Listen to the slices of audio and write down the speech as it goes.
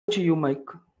to you, Mike.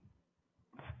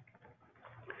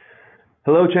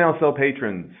 Hello, ChannelSale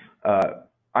patrons.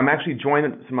 I'm actually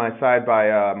joined to my side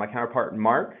by my counterpart,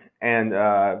 Mark, and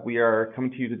we are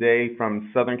coming to you today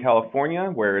from Southern California,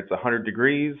 where it's 100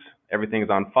 degrees, everything is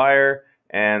on fire,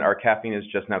 and our caffeine is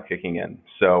just now kicking in.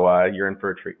 So you're in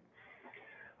for a treat.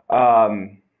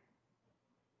 Let's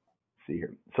see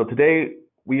here. So today,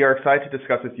 we are excited to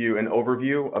discuss with you an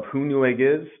overview of who Newegg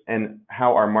is and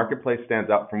how our marketplace stands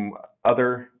out from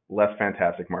other less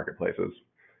fantastic marketplaces.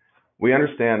 We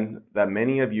understand that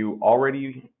many of you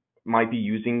already might be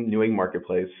using Newegg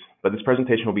Marketplace, but this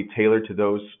presentation will be tailored to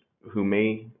those who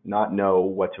may not know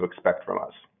what to expect from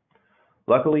us.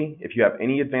 Luckily, if you have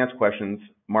any advanced questions,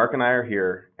 Mark and I are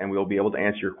here and we will be able to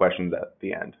answer your questions at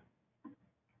the end.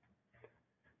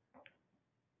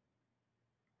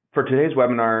 For today's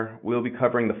webinar, we'll be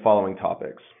covering the following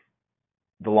topics: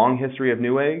 the long history of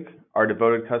Newegg, our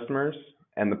devoted customers,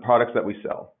 and the products that we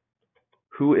sell.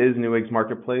 Who is Newegg's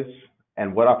marketplace,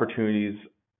 and what opportunities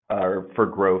for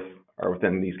growth are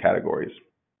within these categories?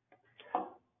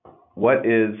 What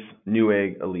is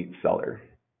Newegg Elite Seller?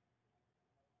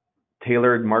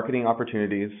 Tailored marketing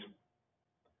opportunities,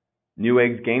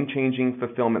 Newegg's game-changing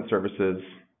fulfillment services,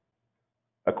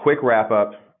 a quick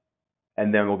wrap-up,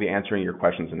 and then we'll be answering your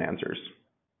questions and answers.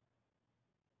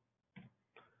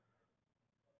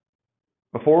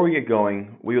 Before we get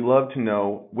going, we would love to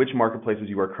know which marketplaces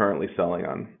you are currently selling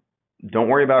on. Don't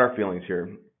worry about our feelings here.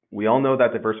 We all know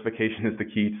that diversification is the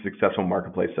key to successful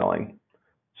marketplace selling.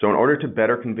 So in order to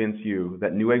better convince you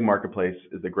that Newegg Marketplace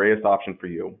is the greatest option for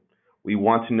you, we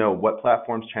want to know what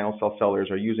platforms ChannelSale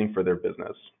sellers are using for their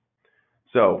business.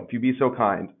 So if you'd be so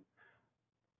kind,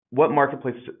 what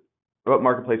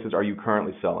marketplaces are you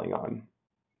currently selling on?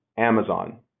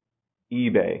 Amazon,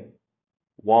 eBay,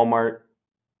 Walmart,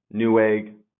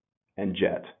 Newegg, and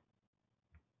Jet.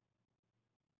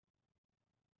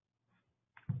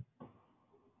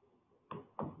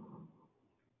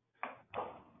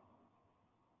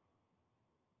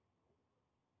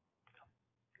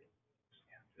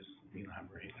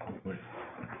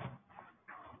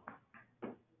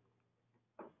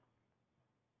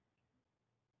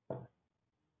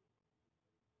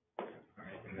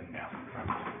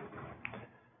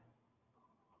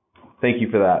 Thank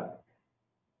you for that.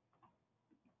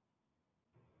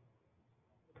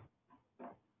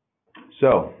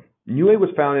 So, Newegg was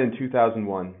founded in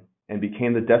 2001 and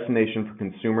became the destination for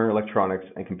consumer electronics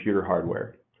and computer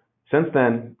hardware. Since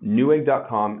then,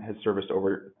 Newegg.com has serviced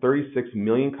over 36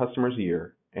 million customers a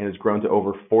year and has grown to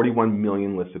over 41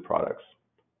 million listed products.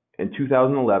 In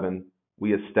 2011,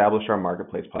 we established our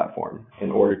marketplace platform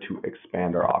in order to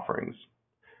expand our offerings.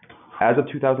 As of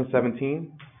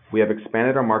 2017, we have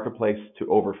expanded our marketplace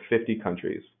to over 50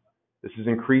 countries. This is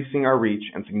increasing our reach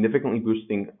and significantly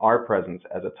boosting our presence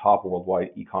as a top worldwide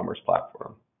e-commerce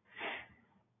platform.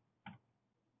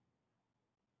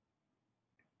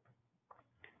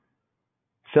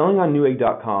 Selling on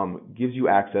Newegg.com gives you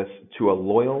access to a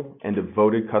loyal and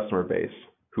devoted customer base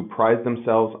who pride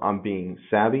themselves on being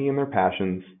savvy in their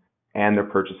passions and their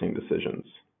purchasing decisions.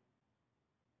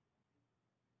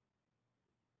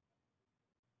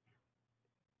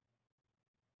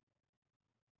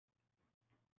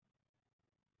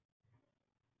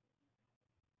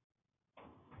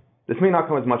 This may not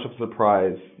come as much of a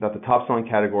surprise that the top selling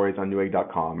categories on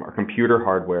Newegg.com are computer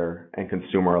hardware and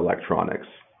consumer electronics.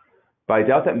 But I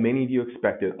doubt that many of you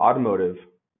expected automotive,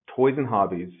 toys and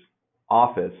hobbies,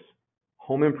 office,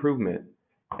 home improvement,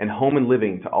 and home and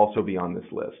living to also be on this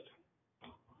list.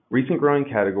 Recent growing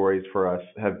categories for us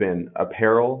have been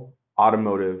apparel,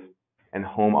 automotive, and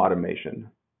home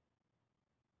automation.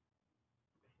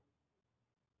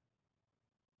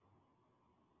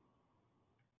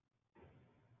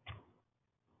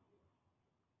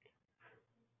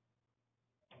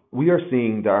 We are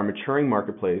seeing that our maturing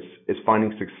marketplace is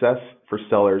finding success for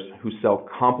sellers who sell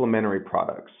complementary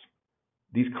products.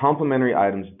 These complementary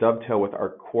items dovetail with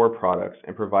our core products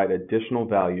and provide additional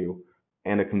value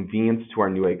and a convenience to our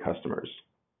Newegg customers.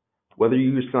 Whether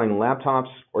you're selling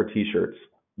laptops or t-shirts,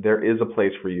 there is a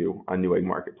place for you on Newegg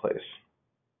Marketplace.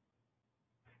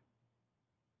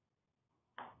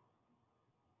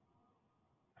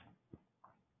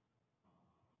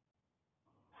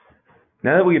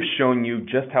 Now that we have shown you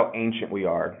just how ancient we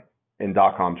are in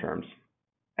 .com terms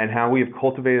and how we have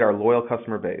cultivated our loyal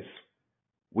customer base,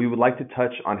 we would like to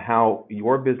touch on how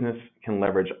your business can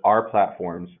leverage our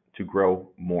platforms to grow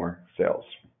more sales.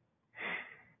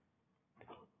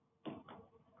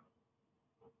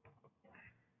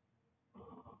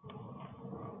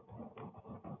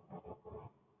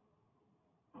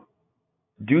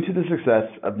 Due to the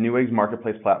success of Newegg's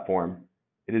marketplace platform,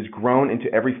 It has grown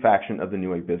into every faction of the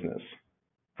Newegg business.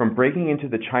 From breaking into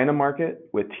the China market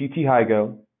with TT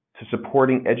Hygo to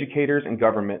supporting educators and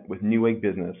government with Newegg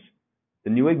Business,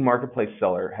 the Newegg Marketplace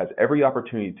seller has every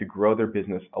opportunity to grow their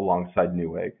business alongside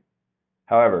Newegg.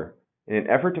 However, in an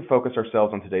effort to focus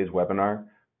ourselves on today's webinar,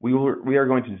 we are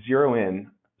going to zero in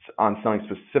on selling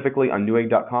specifically on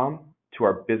Newegg.com to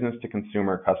our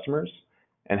business-to-consumer customers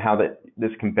and how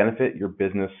this can benefit your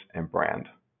business and brand.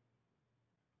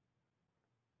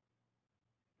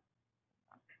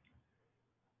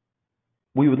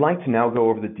 We would like to now go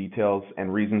over the details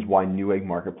and reasons why Newegg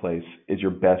Marketplace is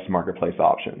your best marketplace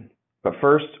option. But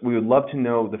first, we would love to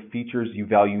know the features you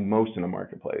value most in a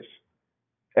marketplace.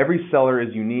 Every seller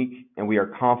is unique, and we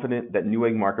are confident that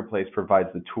Newegg Marketplace provides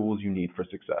the tools you need for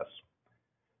success.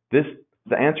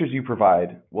 The answers you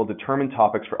provide will determine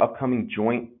topics for upcoming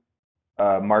joint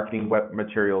marketing web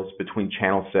materials between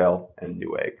ChannelSale and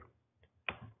Newegg.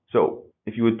 So,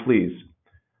 if you would please,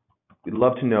 we'd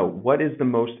love to know, what is the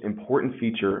most important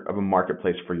feature of a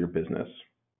marketplace for your business?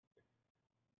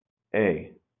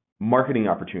 A, marketing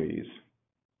opportunities,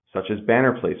 such as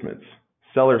banner placements,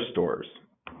 seller stores,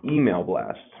 email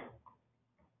blasts.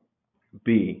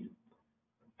 B,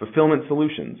 fulfillment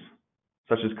solutions,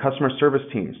 such as customer service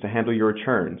teams to handle your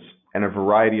returns and a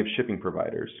variety of shipping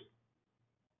providers.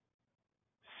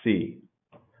 C,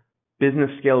 business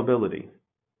scalability,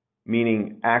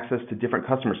 meaning access to different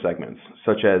customer segments,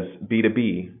 such as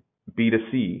B2B,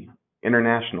 B2C,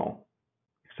 international,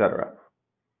 etc.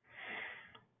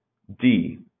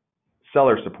 D,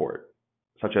 seller support,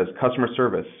 such as customer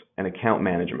service and account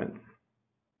management.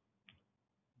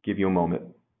 Give you a moment.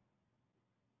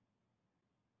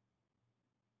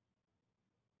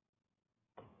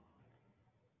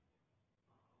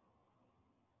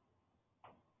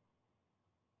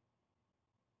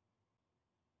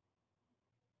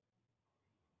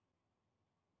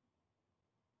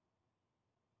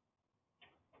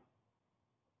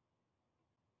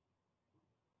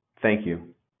 Thank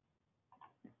you.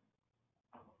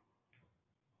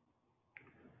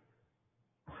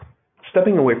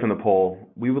 Stepping away from the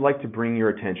poll, we would like to bring your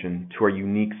attention to our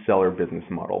unique seller business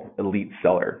model, Elite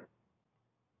Seller.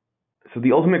 So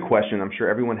the ultimate question I'm sure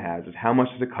everyone has is, how much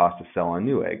does it cost to sell on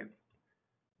Newegg?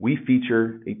 We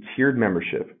feature a tiered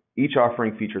membership, each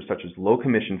offering features such as low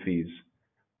commission fees,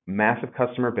 massive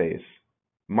customer base,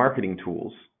 marketing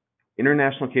tools,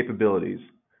 international capabilities,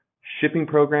 shipping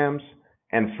programs,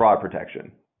 and fraud protection.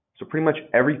 So pretty much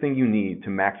everything you need to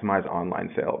maximize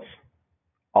online sales.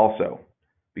 Also,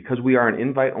 because we are an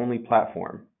invite-only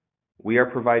platform, we are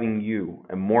providing you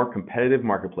a more competitive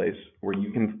marketplace where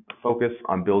you can focus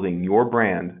on building your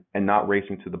brand and not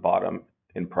racing to the bottom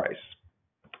in price.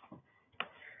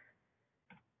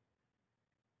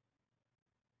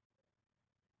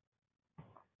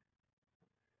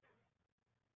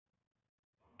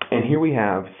 And here we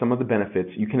have some of the benefits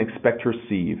you can expect to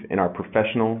receive in our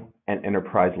professional and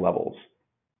enterprise levels.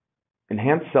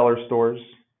 Enhanced seller stores,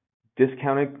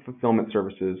 discounted fulfillment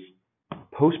services,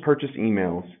 post-purchase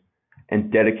emails,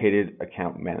 and dedicated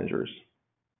account managers.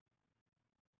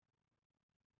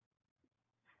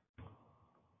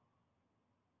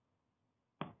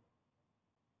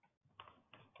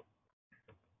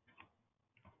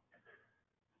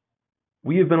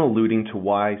 We have been alluding to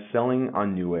why selling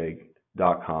on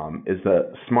Newegg.com is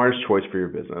the smartest choice for your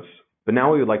business, but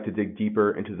now we would like to dig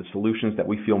deeper into the solutions that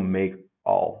we feel make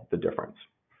all the difference.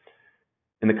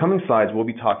 In the coming slides, we'll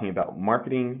be talking about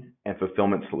marketing and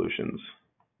fulfillment solutions,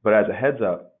 but as a heads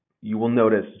up, you will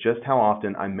notice just how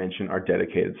often I mention our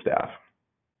dedicated staff.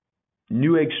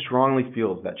 Newegg strongly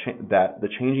feels that the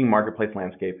changing marketplace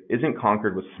landscape isn't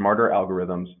conquered with smarter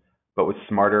algorithms, but with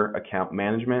smarter account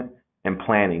management and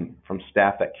planning from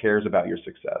staff that cares about your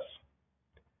success.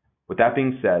 With that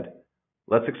being said,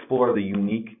 let's explore the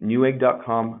unique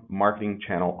Newegg.com marketing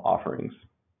channel offerings.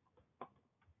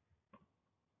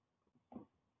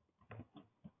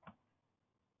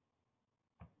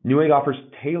 Newegg offers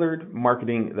tailored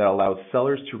marketing that allows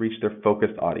sellers to reach their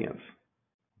focused audience.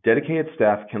 Dedicated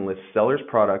staff can list sellers'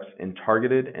 products in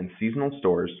targeted and seasonal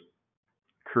stores,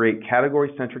 create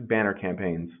category-centric banner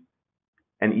campaigns,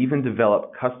 and even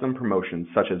develop custom promotions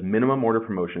such as minimum order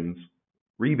promotions,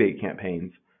 rebate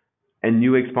campaigns, and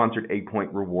Newegg-sponsored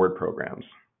 8-point reward programs.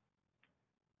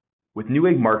 With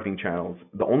Newegg marketing channels,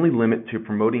 the only limit to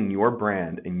promoting your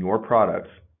brand and your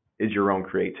products is your own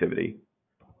creativity,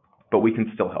 but we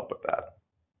can still help with that.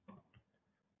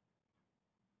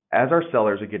 As our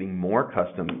sellers are getting more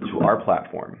accustomed to our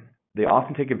platform, they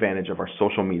often take advantage of our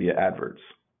social media adverts,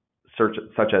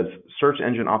 such as search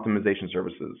engine optimization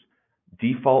services,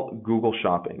 default Google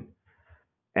shopping,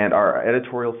 and our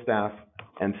editorial staff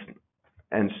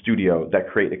and studio that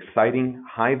create exciting,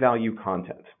 high-value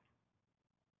content.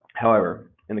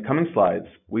 However, in the coming slides,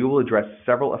 we will address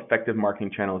several effective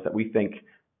marketing channels that we think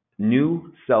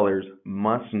new sellers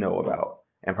must know about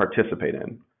and participate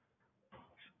in.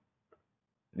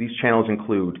 These channels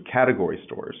include category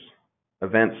stores,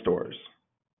 event stores,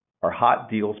 our hot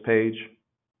deals page,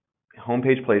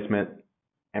 homepage placement,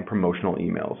 and promotional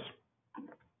emails.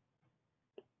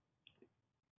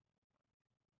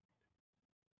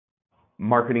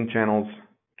 Marketing channels,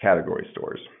 category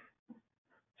stores.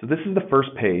 So this is the first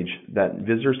page that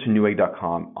visitors to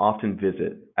Newegg.com often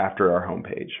visit after our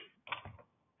homepage.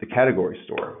 The category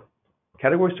store.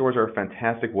 Category stores are a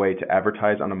fantastic way to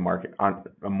advertise on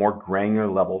a more granular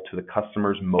level to the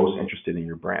customers most interested in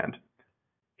your brand.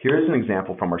 Here is an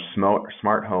example from our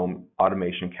smart home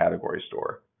automation category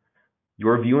store. You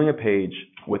are viewing a page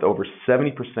with over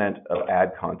 70% of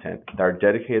ad content that our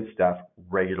dedicated staff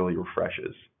regularly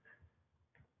refreshes.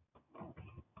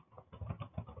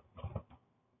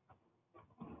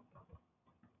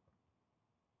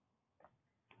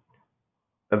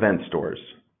 Event stores.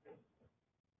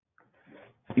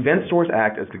 Event stores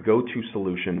act as the go-to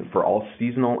solution for all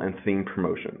seasonal and themed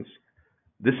promotions.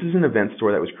 This is an event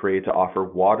store that was created to offer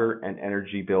water and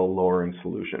energy bill lowering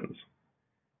solutions.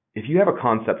 If you have a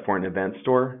concept for an event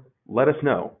store, let us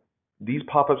know. These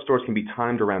pop-up stores can be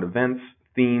timed around events,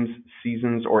 themes,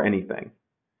 seasons, or anything.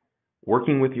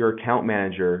 Working with your account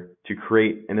manager to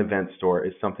create an event store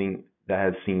is something that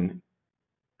has seen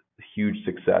huge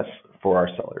success for our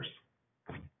sellers.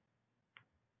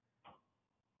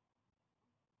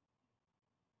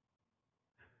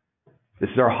 This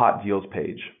is our hot deals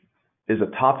page. It is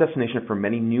a top destination for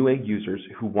many Newegg users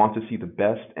who want to see the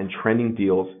best and trending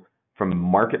deals from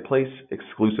Marketplace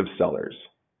exclusive sellers.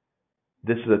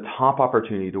 This is a top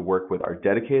opportunity to work with our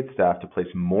dedicated staff to place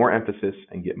more emphasis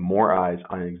and get more eyes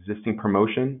on an existing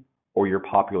promotion or your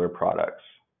popular products.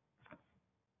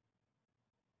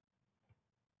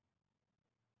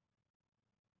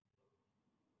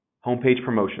 Homepage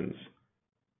promotions.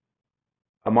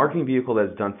 A marketing vehicle that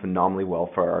has done phenomenally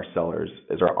well for our sellers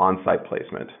is our on-site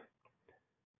placement.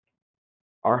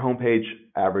 Our homepage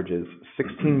averages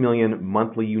 16 million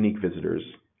monthly unique visitors.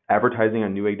 Advertising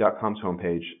on Newegg.com's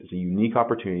homepage is a unique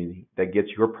opportunity that gets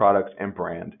your products and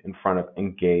brand in front of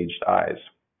engaged eyes.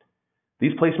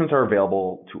 These placements are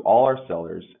available to all our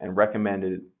sellers and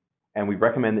we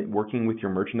recommend working with your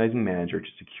merchandising manager to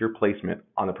secure placement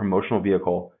on a promotional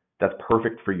vehicle that's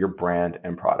perfect for your brand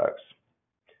and products.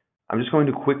 I'm just going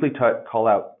to quickly call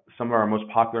out some of our most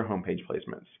popular homepage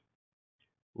placements.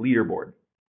 Leaderboard.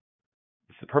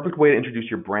 It's the perfect way to introduce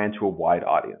your brand to a wide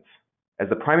audience. As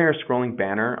the primary scrolling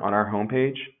banner on our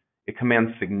homepage, it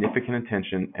commands significant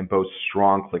attention and boasts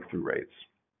strong click-through rates.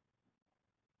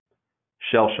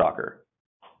 Shell Shocker,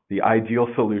 the ideal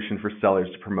solution for sellers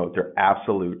to promote their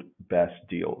absolute best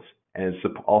deals, and is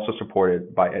also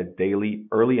supported by a daily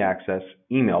early access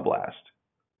email blast.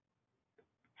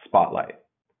 Spotlight.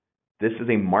 This is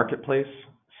a marketplace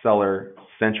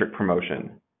seller-centric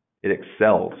promotion. It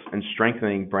excels in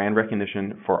strengthening brand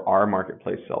recognition for our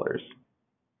marketplace sellers.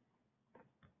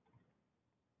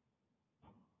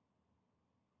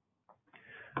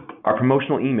 Our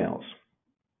promotional emails.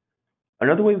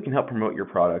 Another way we can help promote your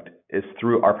product is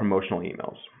through our promotional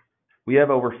emails. We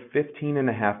have over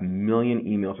 15.5 million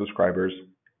email subscribers,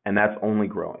 and that's only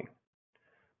growing.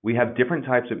 We have different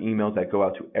types of emails that go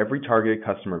out to every targeted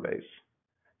customer base.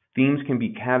 Themes can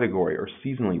be category or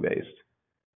seasonally based.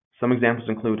 Some examples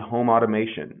include home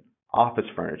automation, office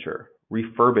furniture,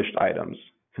 refurbished items,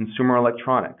 consumer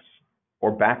electronics,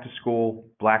 or back to school,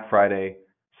 Black Friday,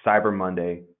 Cyber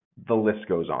Monday, the list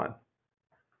goes on.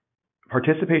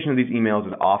 Participation in these emails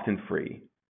is often free,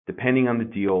 depending on the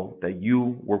deal that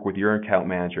you work with your account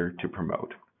manager to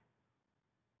promote.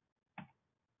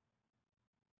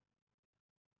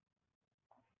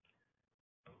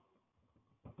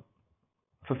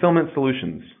 Fulfillment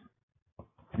solutions.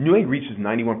 Newegg reaches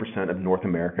 91% of North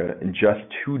America in just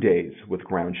 2 days with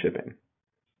ground shipping.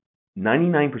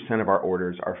 99% of our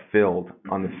orders are filled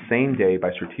on the same day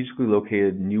by strategically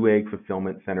located Newegg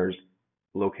fulfillment centers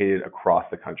located across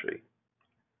the country.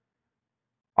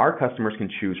 Our customers can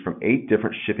choose from 8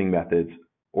 different shipping methods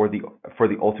for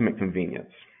the ultimate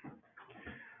convenience.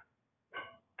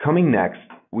 Coming next,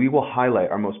 we will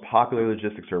highlight our most popular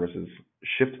logistics services,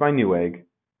 Shipped by Newegg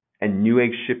and Newegg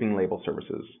shipping label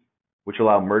services, which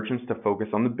allow merchants to focus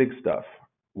on the big stuff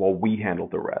while we handle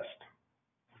the rest.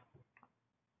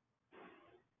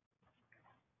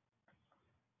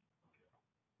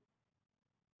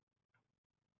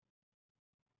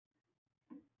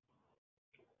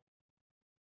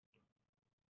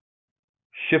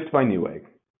 Shipped by Newegg.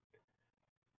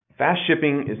 Fast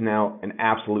shipping is now an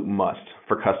absolute must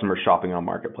for customers shopping on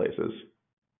marketplaces.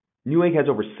 Newegg has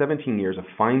over 17 years of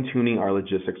fine-tuning our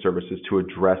logistics services to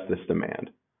address this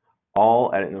demand,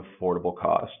 all at an affordable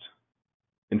cost.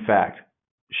 In fact,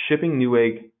 shipping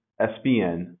Newegg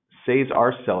SBN saves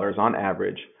our sellers on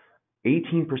average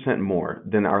 18% more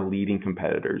than our leading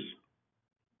competitors.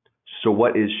 So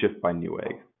what is Shipped by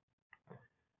Newegg?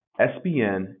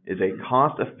 SBN is a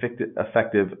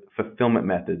cost-effective fulfillment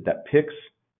method that picks,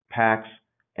 packs,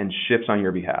 and ships on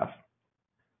your behalf.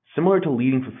 Similar to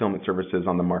leading fulfillment services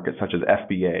on the market such as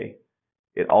FBA,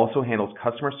 it also handles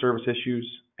customer service issues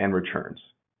and returns.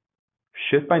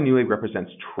 Shipped by Newegg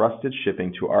represents trusted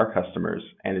shipping to our customers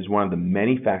and is one of the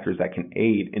many factors that can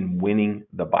aid in winning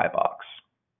the buy box.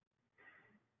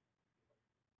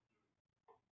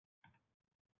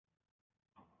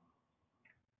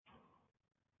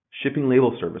 Shipping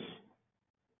label service.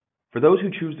 For those who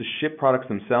choose to ship products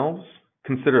themselves,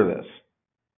 consider this.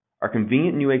 Our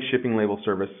convenient Newegg shipping label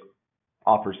service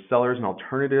offers sellers an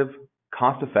alternative,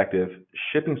 cost-effective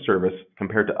shipping service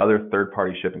compared to other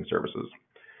third-party shipping services.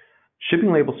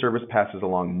 Shipping label service passes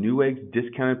along Newegg's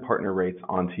discounted partner rates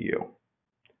onto you.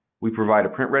 We provide a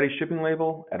print-ready shipping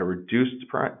label at a reduced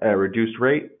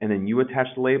rate, and then you attach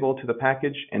the label to the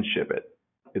package and ship it.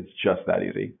 It's just that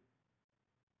easy.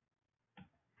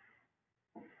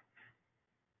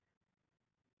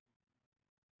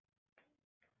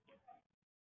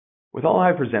 With all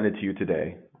I've presented to you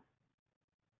today,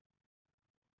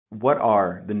 what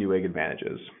are the Newegg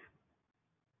advantages?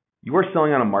 You are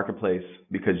selling on a marketplace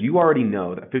because you already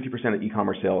know that 50% of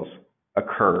e-commerce sales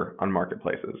occur on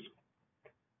marketplaces.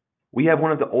 We have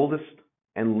one of the oldest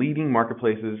and leading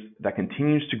marketplaces that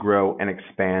continues to grow and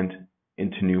expand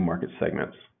into new market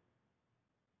segments.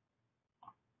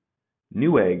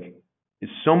 Newegg is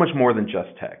so much more than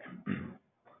just tech.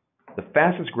 The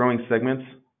fastest growing segments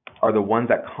are the ones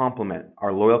that complement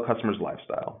our loyal customers'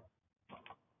 lifestyle.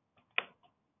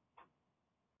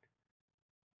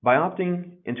 By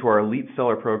opting into our Elite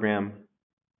Seller Program,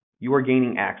 you are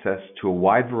gaining access to a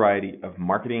wide variety of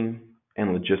marketing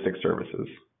and logistics services.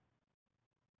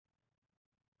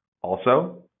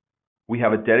 Also, we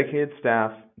have a dedicated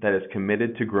staff that is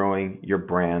committed to growing your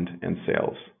brand and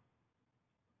sales.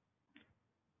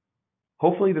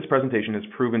 Hopefully, this presentation has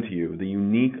proven to you the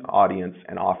unique audience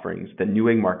and offerings that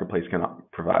Newegg Marketplace can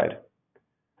provide.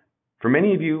 For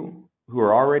many of you who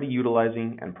are already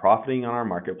utilizing and profiting on our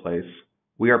marketplace,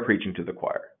 we are preaching to the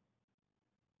choir.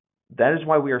 That is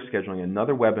why we are scheduling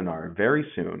another webinar very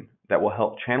soon that will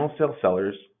help channel sale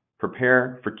sellers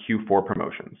prepare for Q4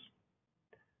 promotions.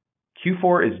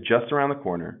 Q4 is just around the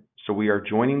corner, so we are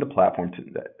joining the platform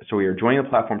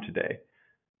today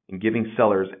and giving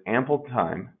sellers ample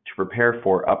time to prepare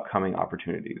for upcoming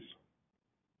opportunities.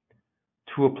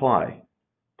 To apply,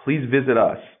 please visit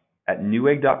us at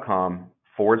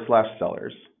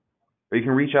newegg.com/sellers, or you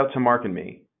can reach out to Mark and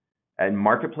me at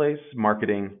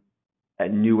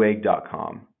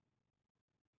marketplacemarketing@newegg.com.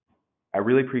 I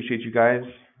really appreciate you guys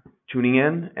tuning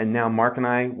in, and now Mark and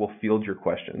I will field your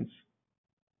questions.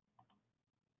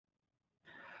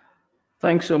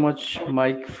 Thanks so much,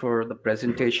 Mike, for the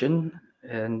presentation.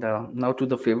 And now to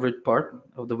the favorite part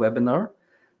of the webinar,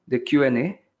 the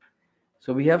Q&A.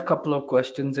 So we have a couple of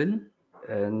questions in,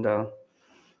 and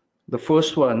the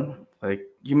first one, like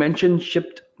you mentioned,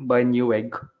 Shipped by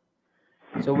Newegg.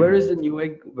 So where is the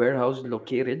Newegg warehouse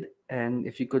located? And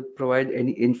if you could provide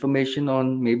any information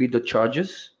on maybe the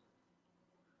charges?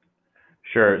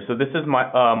 Sure. So this is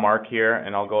Mark here,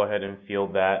 and I'll go ahead and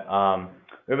field that.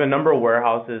 We have a number of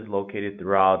warehouses located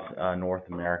throughout North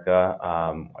America.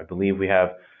 I believe we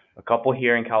have a couple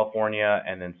here in California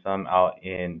and then some out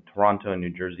in Toronto and New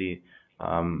Jersey.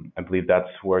 I believe that's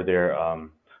where they're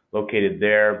located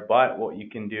there. But what you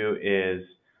can do is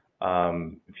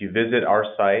if you visit our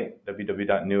site,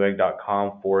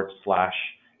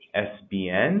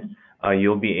 www.newegg.com/SBN,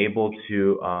 you'll be able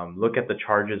to look at the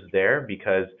charges there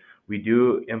because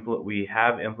we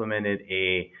have implemented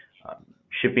a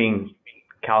shipping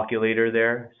calculator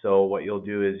there. So what you'll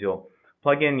do is you'll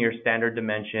plug in your standard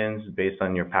dimensions based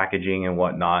on your packaging and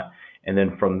whatnot, and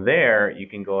then from there you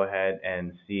can go ahead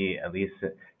and see, at least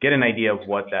get an idea of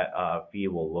what that fee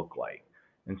will look like.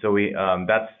 And so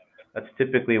that's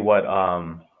typically what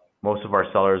most of our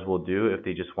sellers will do if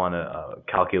they just want to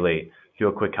do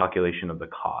a quick calculation of the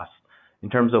cost.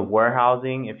 In terms of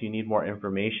warehousing, if you need more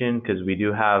information, because we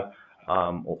do have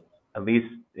at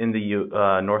least in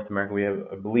the North America, we have,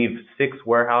 I believe, 6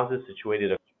 warehouses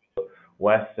situated across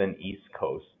West and East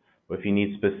Coast. But if you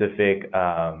need specific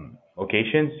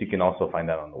locations, you can also find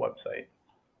that on the website.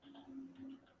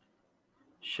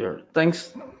 Sure.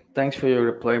 Thanks for your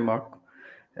reply, Mark.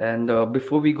 And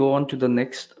before we go on to the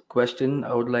next question,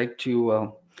 I would like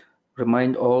to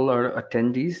remind all our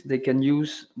attendees they can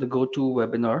use the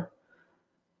GoToWebinar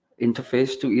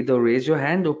interface to either raise your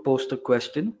hand or post a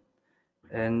question,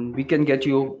 and we can get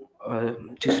you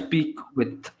to speak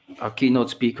with our keynote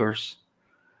speakers.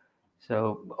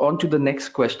 So on to the next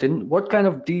question. What kind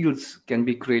of deals can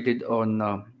be created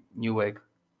on Newegg?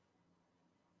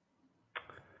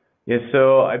 Yeah,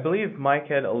 so I believe Mike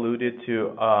had alluded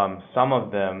to some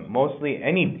of them. Mostly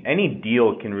any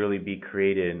deal can really be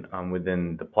created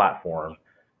within the platform.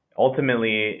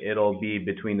 Ultimately, it'll be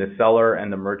between the seller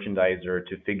and the merchandiser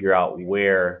to figure out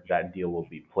where that deal will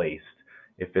be placed.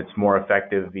 If it's more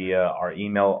effective via our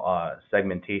email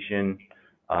segmentation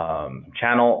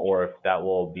channel, or if that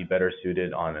will be better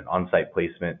suited on an on-site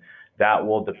placement, that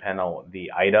will depend on the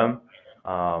item,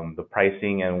 the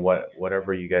pricing, and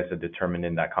whatever you guys have determined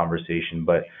in that conversation.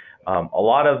 But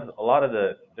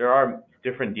there are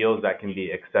different deals that can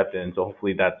be accepted, and so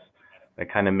hopefully that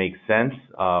kind of makes sense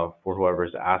for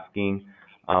whoever's asking.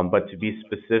 But to be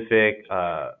specific,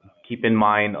 keep in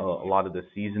mind a lot of the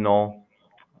seasonal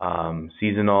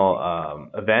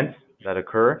events that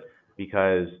occur,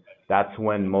 because that's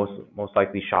when most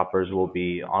likely shoppers will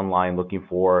be online looking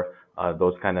for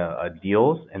those kind of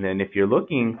deals. And then if you're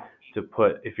looking to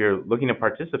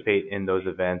participate in those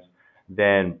events,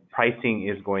 then pricing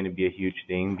is going to be a huge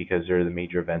thing, because there are the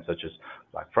major events such as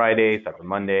Black Friday, Cyber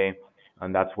Monday,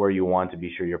 and that's where you want to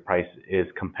be sure your price is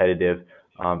competitive,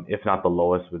 if not the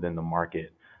lowest within the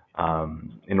market,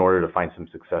 in order to find some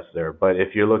success there. But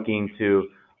if you're looking to,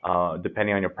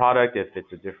 depending on your product, if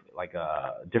it's a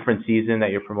different season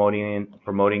that you're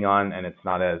promoting on, and it's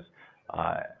not as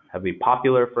heavily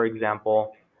popular, for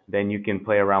example, then you can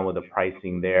play around with the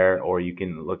pricing there, or you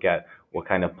can look at what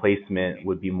kind of placement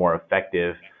would be more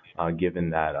effective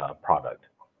given that product.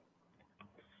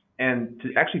 And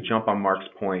to actually jump on Mark's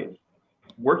point,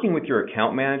 working with your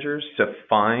account managers to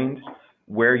find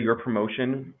where your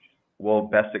promotion will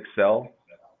best excel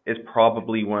is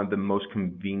probably one of the most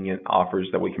convenient offers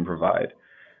that we can provide.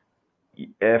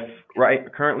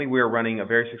 Currently we are running a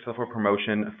very successful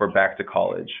promotion for back to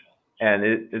college, and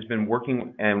it has been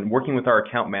working with our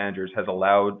account managers has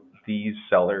allowed these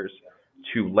sellers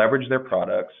to leverage their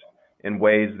products in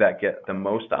ways that get the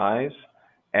most eyes,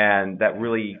 and that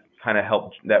really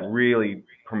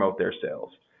promote their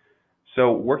sales.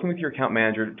 So working with your account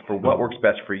manager for what works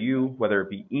best for you, whether it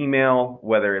be email,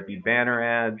 whether it be banner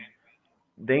ads,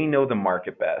 they know the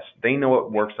market best. They know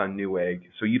what works on Newegg,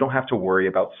 so you don't have to worry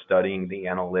about studying the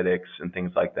analytics and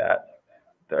things like that.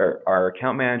 Our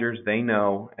account managers, they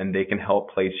know, and they can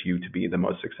help place you to be the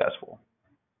most successful.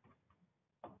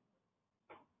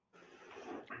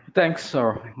 Thanks,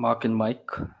 Mark and Mike.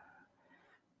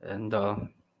 And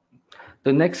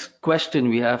the next question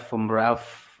we have from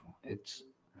Ralph, it's,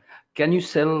 can you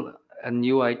sell a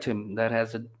new item that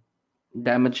has a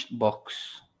damaged box?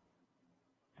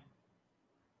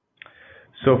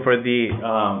 So for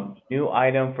the new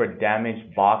item for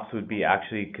damaged box would be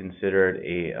actually considered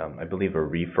I believe a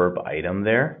refurb item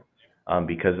there,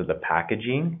 because of the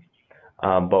packaging.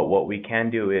 But what we can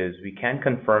do is we can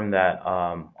confirm that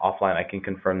offline. I can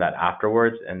confirm that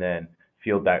afterwards and then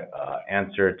field that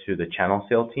answer to the channel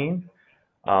sale team.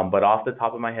 But off the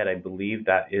top of my head, I believe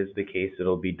that is the case.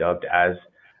 It'll be dubbed as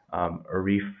a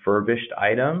refurbished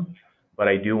item, but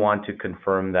I do want to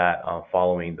confirm that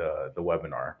following the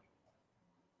webinar.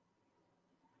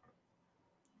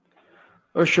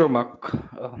 Oh, sure, Mark.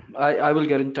 I will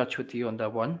get in touch with you on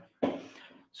that one.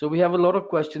 So we have a lot of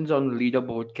questions on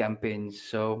leaderboard campaigns.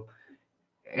 So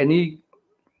any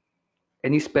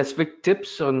specific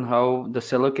tips on how the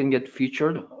seller can get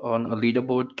featured on a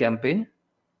leaderboard campaign?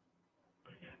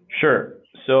 Sure.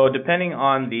 So depending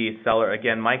on the seller,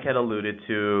 again, Mike had alluded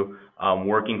to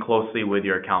working closely with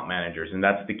your account managers, and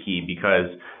that's the key, because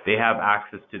they have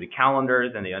access to the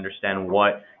calendars and they understand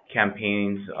what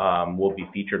campaigns will be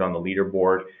featured on the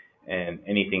leaderboard and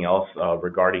anything else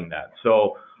regarding that.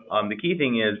 So the key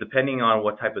thing is, depending on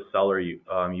what type of seller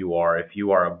you are, if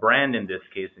you are a brand in this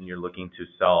case and you're looking to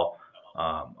sell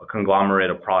a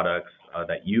conglomerate of products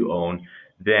that you own,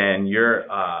 then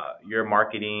your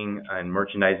marketing and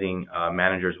merchandising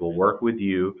managers will work with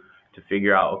you to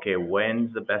figure out, okay,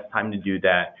 when's the best time to do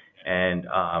that, and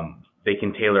they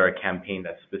can tailor a campaign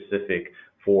that's specific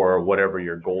for whatever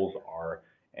your goals are,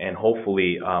 and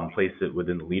hopefully place it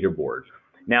within the leaderboard.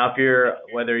 Now,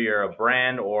 whether you're a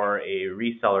brand or a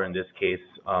reseller in this case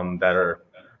that are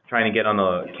trying to get on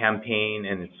a campaign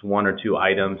and it's one or two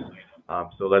items,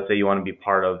 so let's say you want to be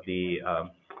part of the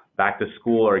back to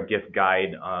school or gift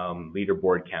guide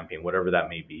leaderboard campaign, whatever that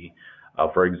may be,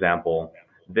 for example,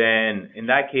 then in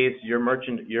that case, your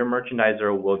merchandiser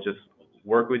will just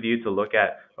work with you to look at,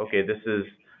 okay,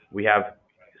 we have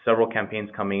several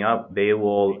campaigns coming up. They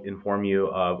will inform you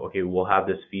of, okay, we'll have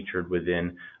this featured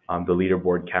within the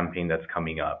leaderboard campaign that's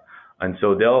coming up. And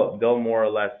so they'll more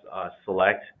or less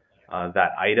select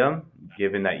that item,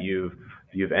 given that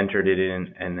you've entered it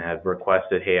in and have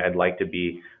requested, hey, I'd like to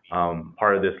be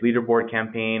part of this leaderboard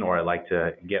campaign, or I'd like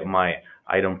to get my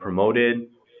item promoted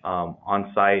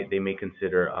on site. They may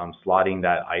consider slotting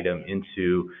that item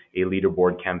into a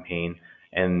leaderboard campaign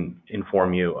and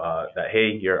inform you that,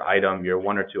 hey, your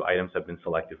one or two items have been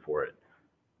selected for it.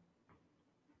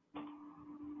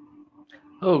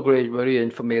 Oh, great. Very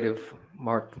informative,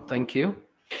 Mark. Thank you.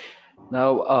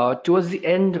 Now, towards the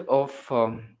end of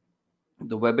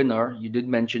the webinar, you did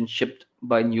mention shipped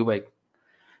by Newegg.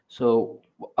 So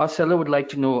our seller would like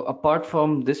to know, apart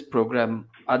from this program,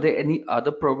 are there any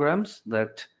other programs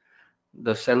that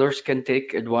the sellers can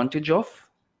take advantage of?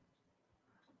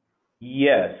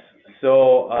 Yes.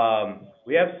 So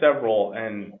we have several,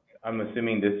 and I'm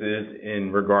assuming this is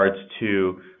in regards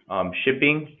to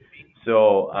shipping.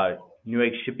 So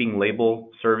Newegg shipping label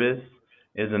service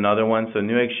is another one. So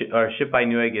Newegg Ship by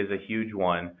Newegg is a huge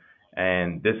one,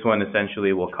 and this one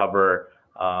essentially will cover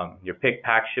your pick,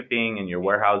 pack shipping and your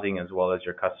warehousing, as well as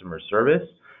your customer service.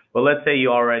 But let's say you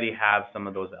already have some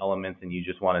of those elements and you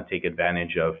just want to take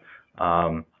advantage of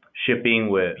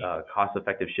shipping with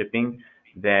cost-effective shipping,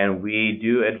 then we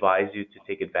do advise you to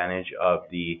take advantage of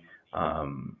the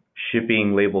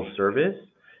shipping label service.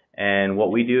 And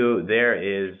what we do there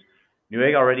is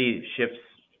Newegg already ships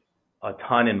a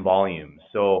ton in volume.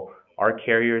 So our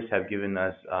carriers have given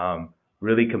us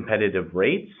really competitive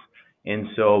rates. And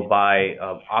so by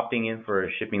opting in for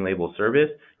a shipping label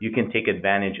service, you can take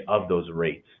advantage of those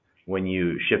rates when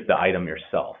you ship the item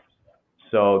yourself.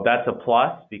 So that's a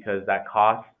plus, because that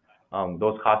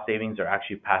those cost savings are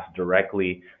actually passed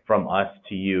directly from us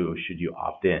to you should you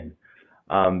opt in.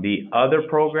 The other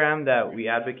program that we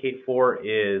advocate for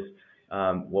is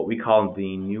what we call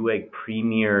the Newegg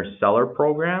Premier Seller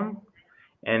Program.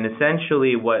 And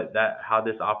essentially how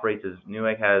this operates is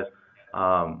Newegg has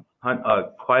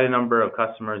quite a number of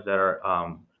customers that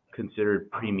are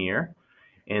considered premier.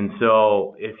 And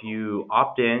so if you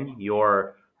opt in,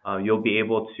 you'll be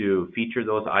able to feature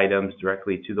those items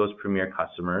directly to those premier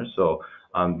customers. So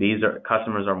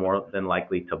customers are more than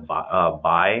likely to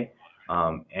buy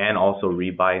and also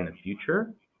rebuy in the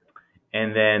future.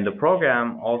 And then the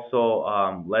program also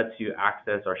lets you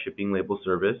access our shipping label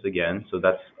service again, so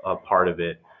that's a part of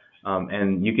it.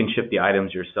 And you can ship the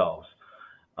items yourselves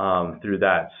through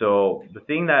that. So the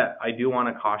thing that I do want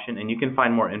to caution, and you can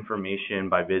find more information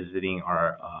by visiting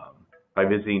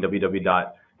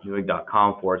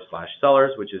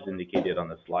www.newegg.com/sellers, which is indicated on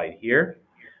the slide here.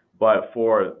 But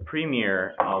for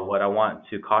Premier, what I want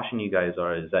to caution you guys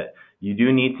is that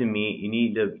you need to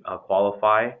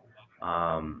qualify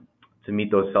to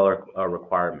meet those seller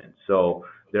requirements. So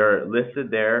they're listed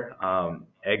there,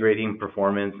 egg rating,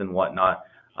 performance, and whatnot,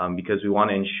 because we want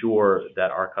to ensure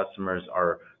that our customers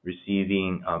are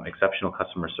receiving exceptional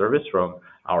customer service from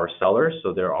our sellers.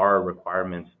 So there are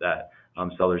requirements that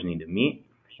sellers need to meet.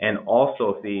 And also,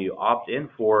 if they opt in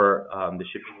for the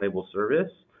shipping label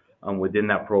service within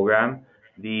that program,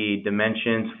 the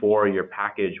dimensions for your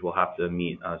package will have to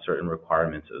meet certain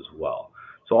requirements as well.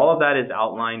 So all of that is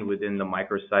outlined within the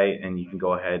microsite, and you can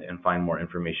go ahead and find more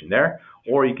information there,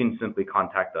 or you can simply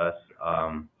contact us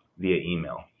via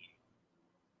email.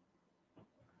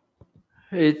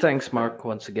 Hey, thanks, Mark,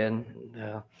 once again.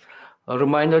 A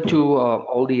reminder to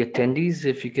all the attendees,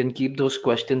 if you can keep those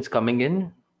questions coming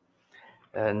in,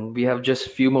 and we have just a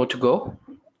few more to go.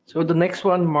 So the next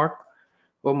one, Mark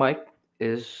or Mike,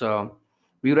 is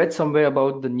we read somewhere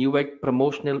about the Newegg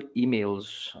promotional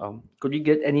emails. Could you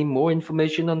get any more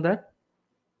information on that?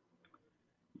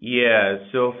 Yeah,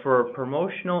 so for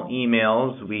promotional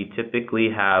emails, we typically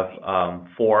have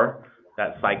 4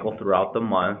 that cycle throughout the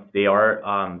month. They are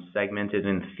segmented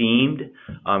and themed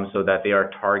so that they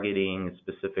are targeting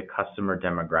specific customer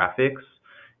demographics.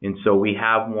 And so we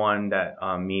have one that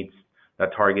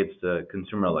targets the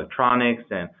consumer electronics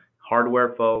and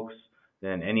hardware folks,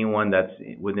 then anyone that's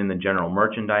within the general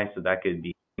merchandise. So that could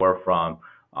be more from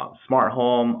smart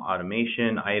home,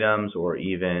 automation items, or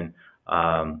even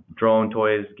drone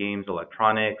toys, games,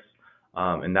 electronics,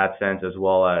 in that sense, as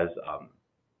well as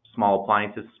small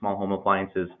appliances, small home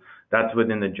appliances. That's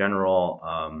within the general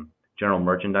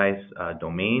merchandise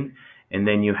domain. And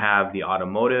then you have the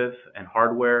automotive and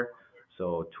hardware,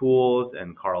 so tools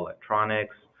and car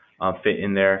electronics fit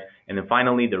in there. And then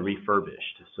finally, the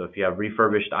refurbished. So if you have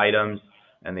refurbished items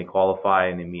and they qualify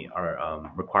and they meet our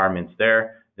requirements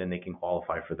there, then they can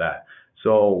qualify for that.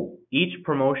 So each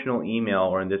promotional email,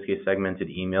 or in this case, segmented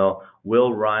email,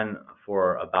 will run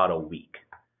for about a week,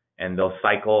 and they'll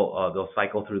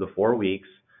cycle through the 4 weeks,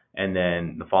 and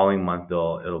then the following month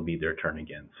it'll be their turn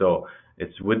again. So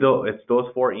it's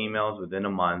those 4 emails within a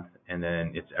month, and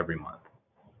then it's every month.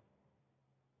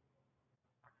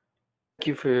 Thank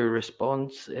you for your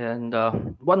response. And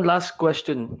one last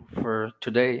question for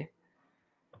today.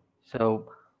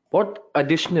 So, what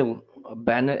additional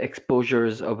banner exposure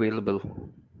is available?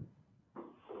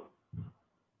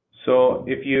 So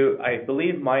I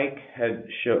believe Mike had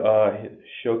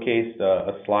showcased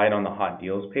a slide on the hot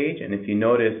deals page, and if you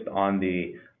noticed on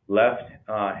the left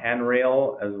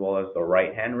handrail as well as the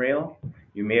right handrail,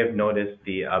 you may have noticed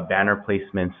the banner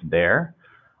placements there.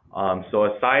 So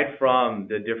aside from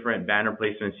the different banner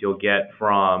placements you'll get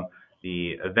from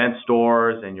the event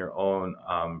stores and your own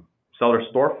seller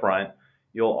storefront,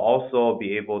 you'll also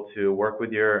be able to work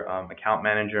with your account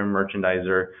manager and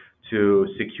merchandiser to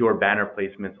secure banner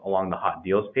placements along the hot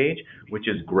deals page, which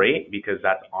is great because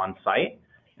that's on site.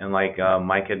 And like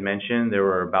Mike had mentioned, there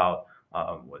were about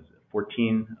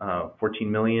 14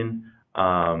 million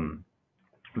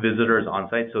visitors on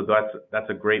site, so that's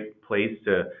a great place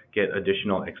to get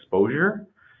additional exposure.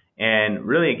 And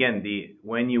really, again,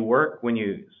 when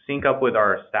you sync up with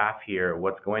our staff here,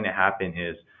 what's going to happen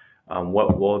is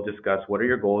what we'll discuss: what are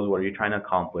your goals, what are you trying to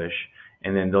accomplish,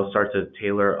 and then they'll start to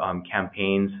tailor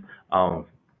campaigns,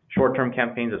 short-term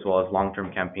campaigns as well as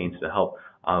long-term campaigns to help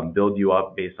build you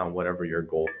up based on whatever your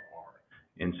goals are.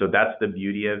 And so that's the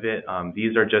beauty of it.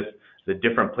 These are just the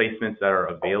different placements that are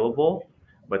available,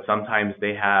 but sometimes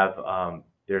they have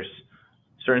there's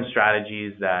certain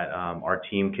strategies that our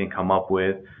team can come up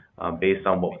with based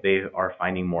on what they are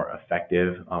finding more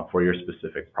effective for your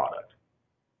specific product.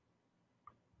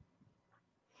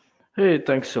 Hey,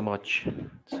 thanks so much.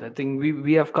 So I think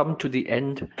we have come to the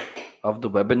end of the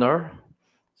webinar.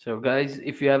 So guys,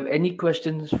 if you have any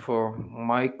questions for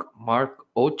Mike, Mark,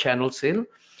 or ChannelSale,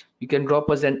 you can drop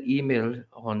us an email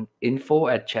on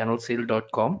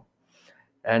info@channelsale.com.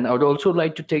 And I would also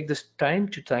like to take this time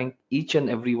to thank each and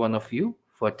every one of you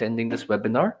for attending this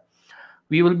webinar.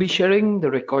 We will be sharing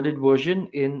the recorded version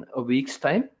in a week's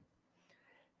time.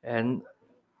 And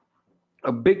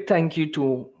a big thank you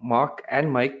to Mark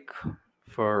and Mike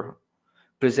for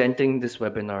presenting this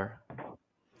webinar.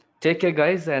 Take care,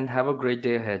 guys, and have a great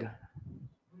day ahead.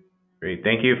 Great.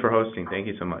 Thank you for hosting. Thank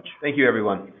you so much. Thank you,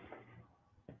 everyone.